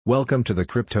Welcome to the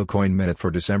Crypto Coin Minute for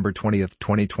December 20,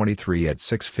 2023 at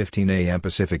 6:15 a.m.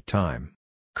 Pacific Time.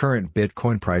 Current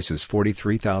Bitcoin price is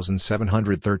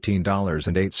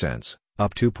 $43,713.08,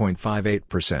 up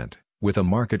 2.58%, with a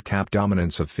market cap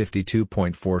dominance of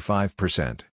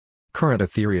 52.45%. Current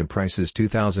Ethereum price is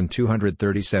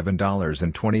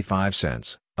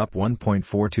 $2,237.25, up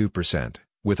 1.42%,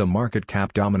 with a market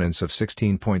cap dominance of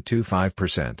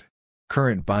 16.25%.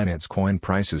 Current Binance Coin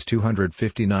price is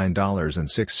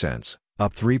 $259.06,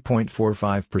 up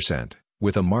 3.45%,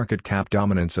 with a market cap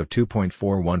dominance of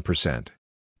 2.41%.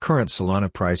 Current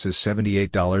Solana price is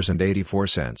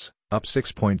 $78.84, up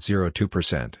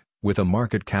 6.02%, with a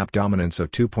market cap dominance of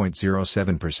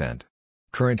 2.07%.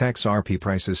 Current XRP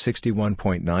price is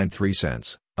 61.93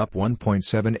 cents, up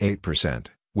 1.78%,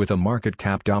 with a market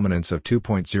cap dominance of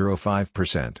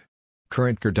 2.05%.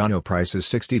 Current Cardano price is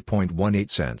 60.18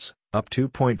 cents, up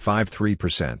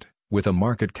 2.53%, with a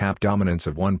market cap dominance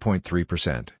of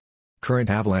 1.3%. Current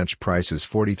Avalanche price is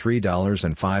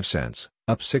 $43.05,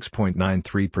 up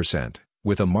 6.93%,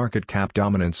 with a market cap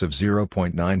dominance of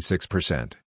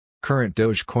 0.96%. Current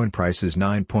Dogecoin price is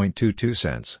 9.22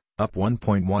 cents, up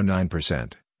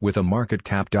 1.19%, with a market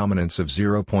cap dominance of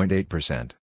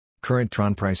 0.8%. Current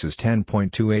Tron price is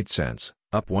 10.28 cents,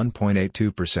 up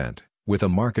 1.82%. with a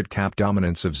market cap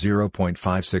dominance of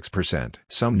 0.56%.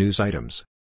 Some news items.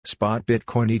 Spot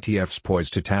Bitcoin ETFs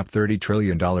poised to tap $30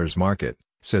 trillion market,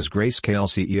 says Grayscale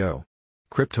CEO.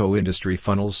 Crypto industry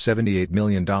funnels $78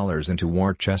 million into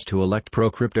war chest to elect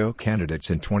pro-crypto candidates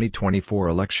in 2024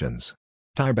 elections.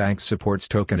 Thai Bank supports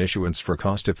token issuance for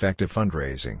cost-effective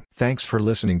fundraising. Thanks for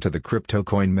listening to the Crypto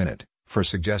Coin Minute. For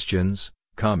suggestions,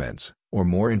 comments, or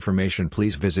more information,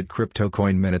 please visit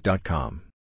cryptocoinminute.com.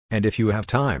 And if you have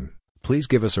time, please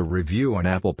give us a review on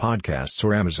Apple Podcasts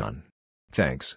or Amazon. Thanks.